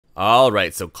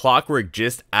Alright, so Clockwork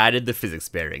just added the physics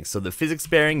bearing. So the physics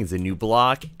bearing is a new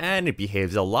block, and it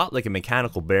behaves a lot like a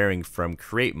mechanical bearing from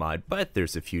Create mod, but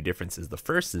there's a few differences. The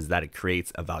first is that it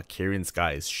creates a Valkyrian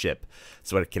Skies ship,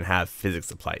 so it can have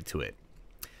physics applied to it.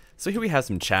 So here we have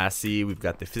some chassis, we've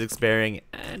got the physics bearing,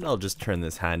 and I'll just turn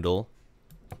this handle.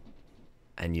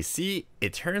 And you see,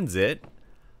 it turns it,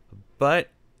 but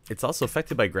it's also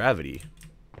affected by gravity.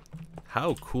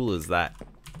 How cool is that?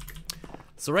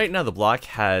 So right now the block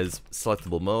has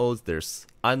selectable modes. There's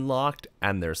unlocked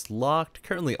and there's locked.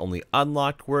 Currently only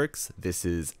unlocked works. This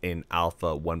is in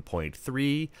alpha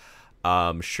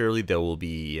 1.3. Surely there will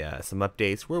be some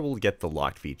updates where we'll get the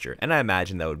locked feature. And I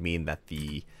imagine that would mean that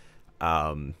the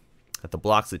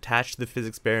blocks attached to the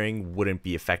physics bearing wouldn't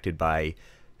be affected by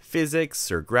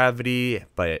physics or gravity,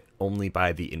 but only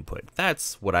by the input.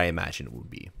 That's what I imagine it would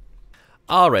be.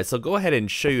 Alright, so go ahead and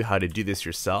show you how to do this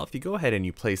yourself. You go ahead and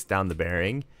you place down the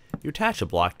bearing, you attach a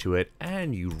block to it,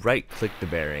 and you right click the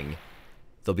bearing.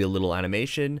 There'll be a little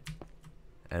animation,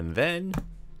 and then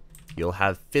you'll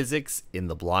have physics in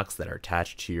the blocks that are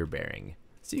attached to your bearing.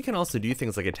 So you can also do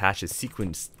things like attach a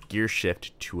sequence gear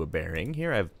shift to a bearing.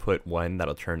 Here I've put one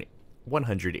that'll turn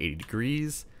 180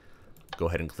 degrees. Go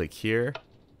ahead and click here.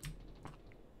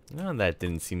 Oh, that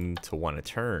didn't seem to want to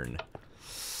turn.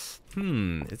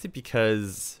 Is it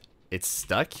because it's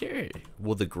stuck here?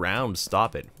 Will the ground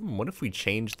stop it? What if we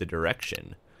change the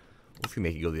direction? What if we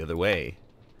make it go the other way?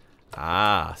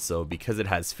 Ah, so because it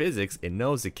has physics, it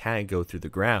knows it can't go through the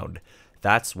ground.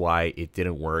 That's why it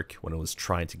didn't work when it was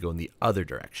trying to go in the other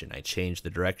direction. I changed the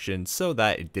direction so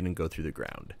that it didn't go through the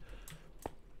ground.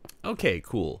 Okay,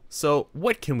 cool. So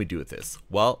what can we do with this?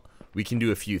 Well, we can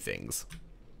do a few things.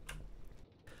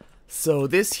 So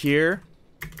this here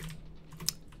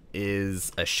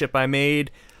is a ship I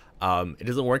made. It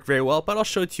doesn't work very well, but I'll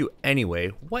show it to you anyway.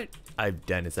 What I've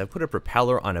done is I've put a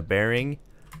propeller on a bearing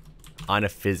on a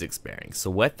physics bearing.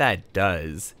 So what that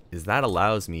does is that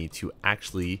allows me to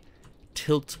actually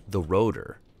tilt the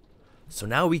rotor. So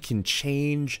now we can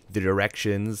change the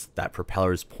directions that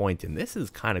propellers point in. This is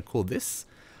kind of cool.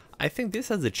 I think this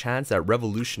has a chance at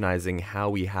revolutionizing how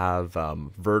we have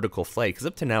vertical flight. Because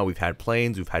up to now we've had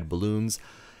planes, we've had balloons,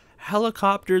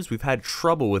 helicopters. We've had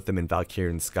trouble with them in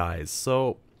Valkyrian Skies.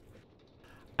 So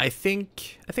I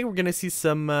think we're gonna see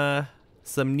some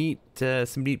neat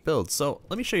builds. So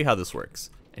let me show you how this works.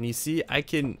 And you see, I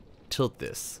can tilt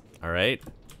this. All right.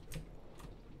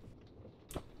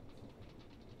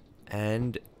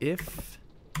 And if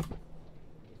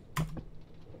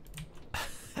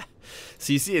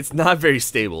so, you see, it's not very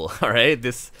stable. All right.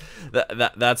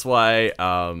 That's why.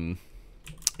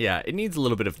 Yeah, it needs a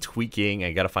little bit of tweaking.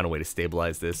 I gotta find a way to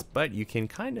stabilize this, but you can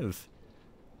kind of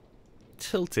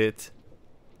tilt it,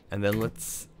 and then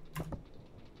let's.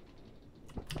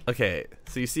 Okay,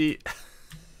 so you see,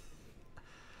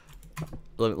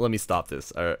 let me stop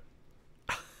this. All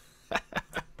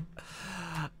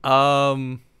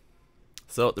right.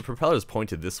 So the propeller is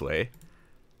pointed this way.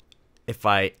 If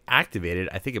I activate it,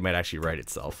 I think it might actually right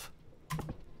itself.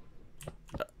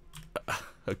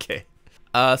 Okay.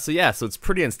 So yeah, so it's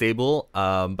pretty unstable,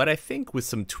 but I think with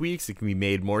some tweaks it can be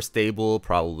made more stable.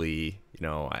 Probably, you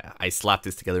know, I slapped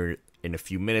this together in a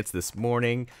few minutes this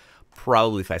morning.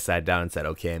 Probably if I sat down and said,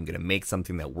 okay, I'm gonna make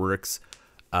something that works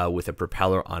with a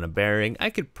propeller on a bearing, I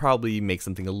could probably make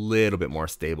something a little bit more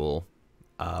stable.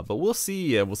 But we'll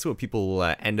see what people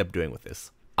end up doing with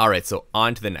this. All right, so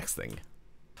on to the next thing.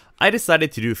 I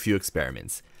decided to do a few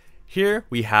experiments. Here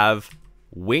we have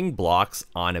wing blocks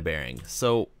on a bearing.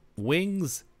 So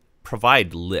wings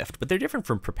provide lift, but they're different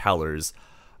from propellers.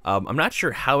 I'm not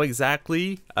sure how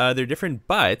exactly they're different,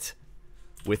 but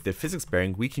with the physics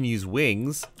bearing, we can use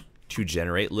wings to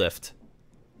generate lift.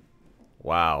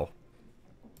 Wow.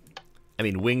 I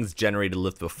mean, wings generated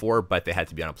lift before, but they had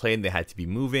to be on a plane, they had to be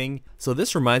moving. So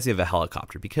this reminds me of a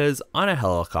helicopter, because on a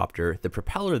helicopter, the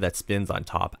propeller that spins on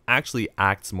top actually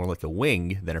acts more like a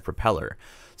wing than a propeller.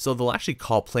 So they'll actually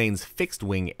call planes fixed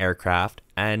wing aircraft,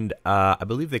 and I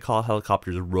believe they call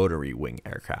helicopters rotary wing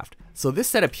aircraft. So this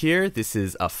setup here, this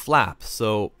is a flap.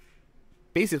 So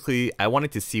basically, I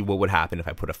wanted to see what would happen if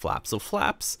I put a flap. So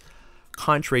flaps,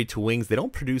 contrary to wings, they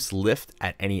don't produce lift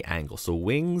at any angle. So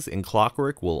wings in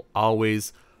Clockwork will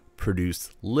always produce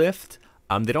lift.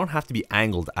 They don't have to be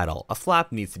angled at all. A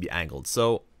flap needs to be angled.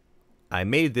 So I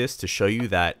made this to show you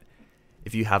that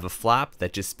if you have a flap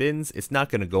that just spins, it's not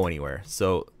going to go anywhere.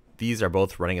 So these are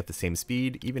both running at the same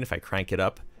speed. Even if I crank it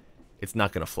up, it's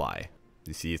not going to fly.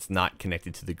 You see, it's not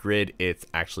connected to the grid. It's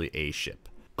actually a ship.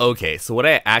 Okay, so what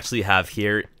I actually have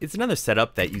here is another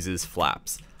setup that uses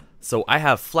flaps. So I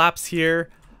have flaps here.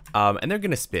 And they're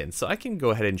going to spin. So I can go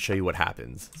ahead and show you what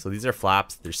happens. So these are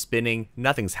flaps. They're spinning.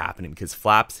 Nothing's happening because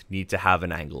flaps need to have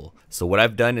an angle. So what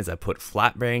I've done is I put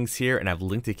flat bearings here and I've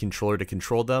linked a controller to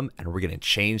control them. And we're going to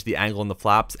change the angle on the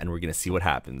flaps and we're going to see what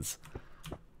happens.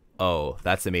 Oh,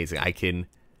 that's amazing. I can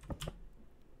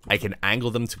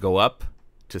angle them to go up,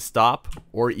 to stop,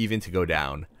 or even to go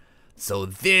down. So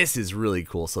this is really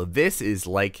cool. So this is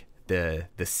like the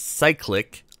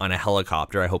cyclic on a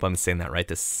helicopter. I hope I'm saying that right.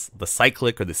 The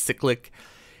cyclic or the cyclic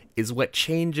is what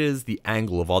changes the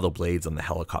angle of all the blades on the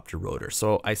helicopter rotor.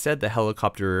 So I said the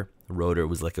helicopter rotor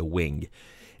was like a wing.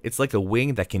 It's like a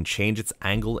wing that can change its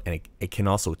angle and it can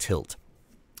also tilt.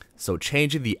 So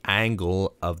changing the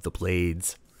angle of the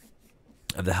blades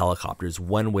of the helicopter is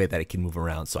one way that it can move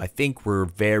around. So I think we're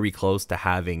very close to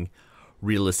having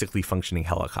realistically functioning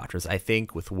helicopters. I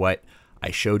think with what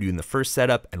I showed you in the first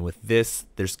setup and with this,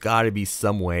 there's got to be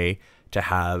some way to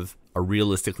have a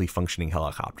realistically functioning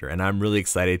helicopter. And I'm really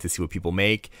excited to see what people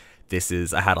make.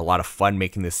 I had a lot of fun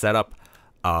making this setup.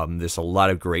 There's a lot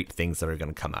of great things that are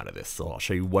going to come out of this. So I'll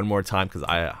show you one more time because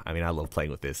I love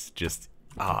playing with this. Just,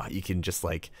 you can just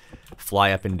like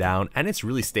fly up and down and it's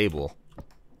really stable.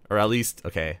 Or at least,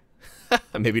 okay,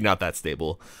 maybe not that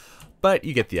stable, but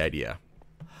you get the idea.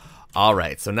 All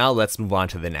right, so now let's move on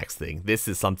to the next thing. This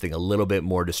is something a little bit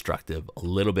more destructive, a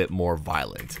little bit more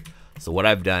violent. So what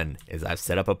I've done is I've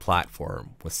set up a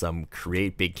platform with some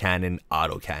Create Big Cannon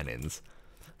autocannons.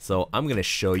 So I'm going to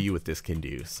show you what this can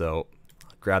do. So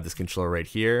I'll grab this controller right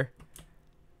here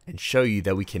and show you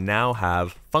that we can now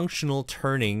have functional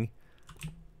turning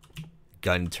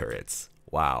gun turrets.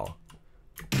 Wow.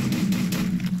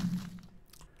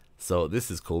 So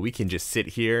this is cool. We can just sit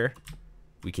here.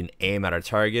 We can aim at our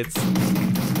targets.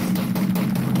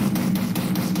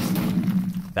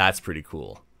 That's pretty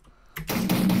cool.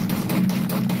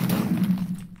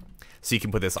 So you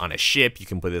can put this on a ship. You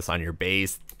can put this on your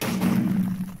base.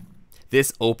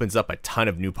 This opens up a ton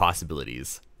of new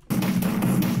possibilities. I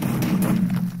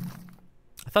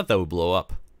thought that would blow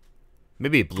up.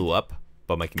 Maybe it blew up,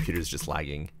 but my computer's just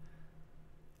lagging.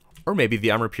 Or maybe the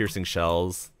armor-piercing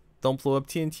shells don't blow up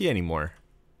TNT anymore.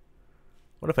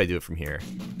 What if I do it from here?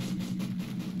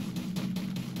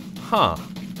 Huh.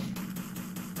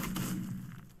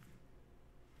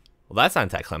 Well, that's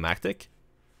anticlimactic.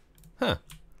 Huh.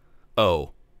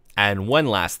 Oh, and one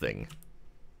last thing.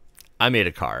 I made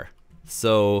a car.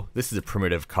 So this is a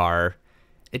primitive car.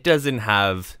 It doesn't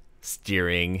have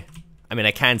steering. I mean,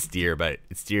 I can steer, but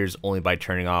it steers only by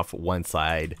turning off one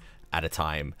side at a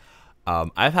time.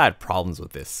 I've had problems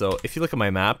with this. So if you look at my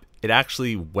map, it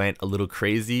actually went a little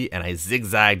crazy and I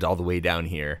zigzagged all the way down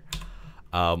here.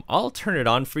 I'll turn it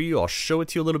on for you. I'll show it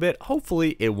to you a little bit.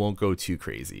 Hopefully it won't go too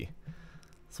crazy.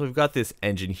 So we've got this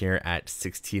engine here at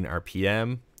 16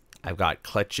 RPM. I've got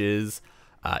clutches.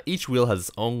 Each wheel has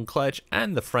its own clutch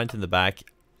and the front and the back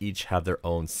each have their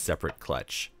own separate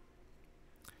clutch.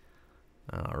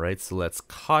 All right, so let's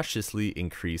cautiously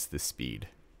increase the speed.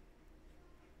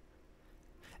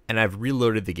 And I've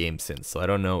reloaded the game since, so I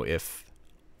don't know if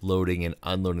loading and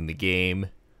unloading the game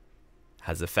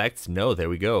has effects. No, there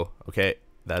we go. Okay,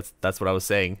 that's what I was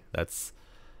saying. That's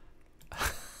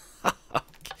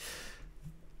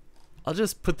I'll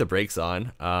just put the brakes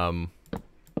on. If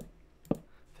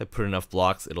I put enough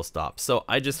blocks, it'll stop. So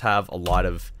I just have a lot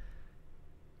of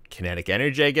kinetic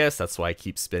energy, I guess. That's why I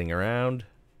keep spinning around.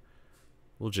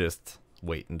 We'll just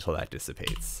wait until that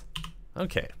dissipates.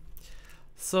 Okay.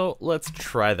 So let's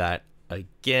try that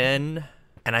again.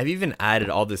 And I've even added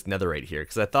all this netherite here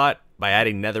because I thought by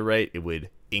adding netherite it would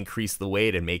increase the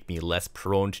weight and make me less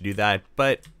prone to do that,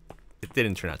 but it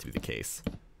didn't turn out to be the case.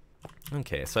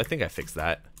 Okay, so I think I fixed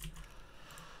that.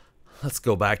 Let's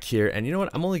go back here, and you know what?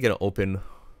 I'm only going to open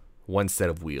one set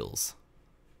of wheels.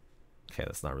 Okay,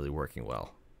 that's not really working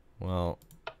well. Well,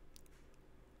 I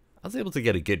was able to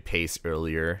get a good pace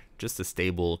earlier, just a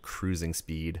stable cruising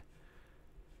speed.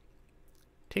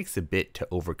 Takes a bit to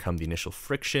overcome the initial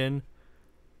friction,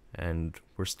 and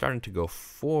we're starting to go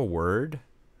forward.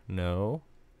 No,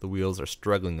 the wheels are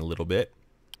struggling a little bit.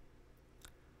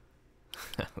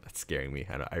 That's scaring me.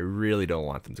 I really don't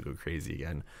want them to go crazy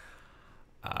again.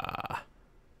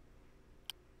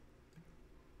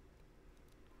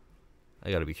 I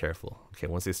gotta be careful. Okay,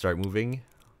 once they start moving.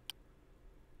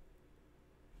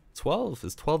 12?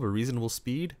 Is 12 a reasonable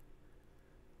speed?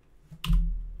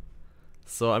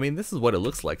 So, I mean, this is what it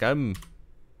looks like. I'm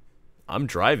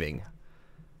driving.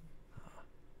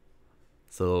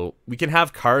 So, we can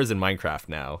have cars in Minecraft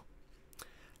now.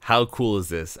 How cool is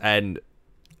this? And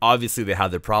obviously they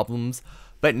have their problems,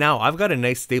 but now I've got a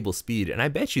nice stable speed, and I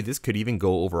bet you this could even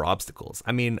go over obstacles.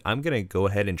 I mean, I'm going to go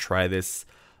ahead and try this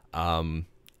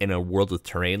in a world with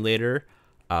terrain later.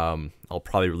 I'll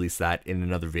probably release that in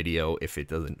another video if it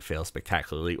doesn't fail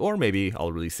spectacularly, or maybe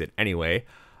I'll release it anyway.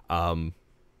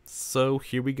 So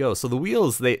here we go. So the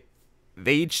wheels, they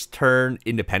each turn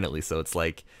independently. So it's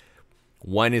like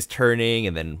one is turning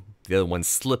and then the other one's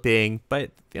slipping,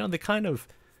 but you know, they kind of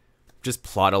just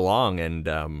plod along. And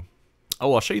oh,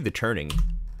 I'll show you the turning.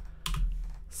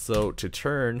 So to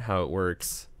turn, how it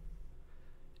works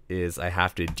is I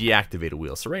have to deactivate a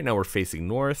wheel. So right now we're facing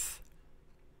north.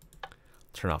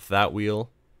 Turn off that wheel.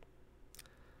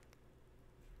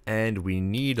 And we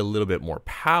need a little bit more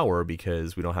power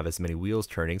because we don't have as many wheels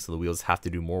turning, so the wheels have to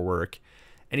do more work.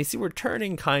 And you see we're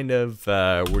turning kind of,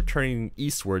 we're turning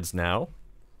eastwards now.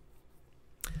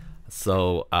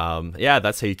 So yeah,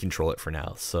 that's how you control it for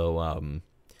now. So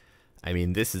I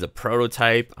mean, this is a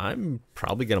prototype. I'm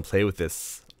probably gonna play with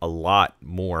this a lot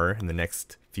more in the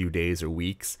next few days or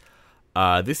weeks.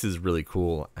 This is really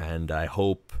cool, and I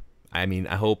hope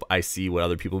I see what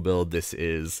other people build. This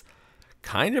is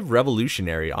kind of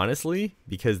revolutionary, honestly,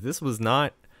 because this was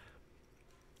not,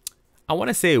 I want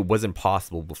to say it wasn't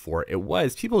possible before. It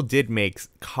was. People did make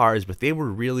cars, but they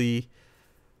were really,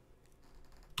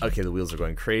 okay, the wheels are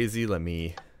going crazy. Let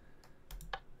me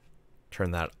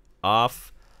turn that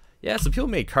off. Yeah, so people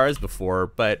made cars before,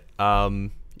 but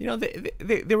you know,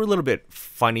 they were a little bit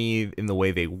funny in the way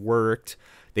they worked.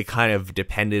 They kind of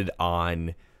depended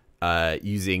on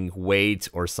using weight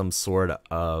or some sort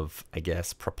of, I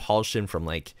guess, propulsion from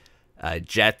like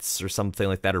jets or something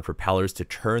like that, or propellers to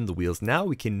turn the wheels. Now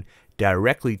we can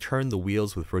directly turn the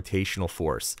wheels with rotational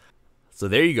force. So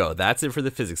there you go. That's it for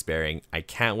the physics bearing. I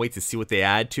can't wait to see what they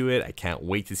add to it. I can't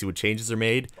wait to see what changes are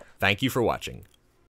made. Thank you for watching.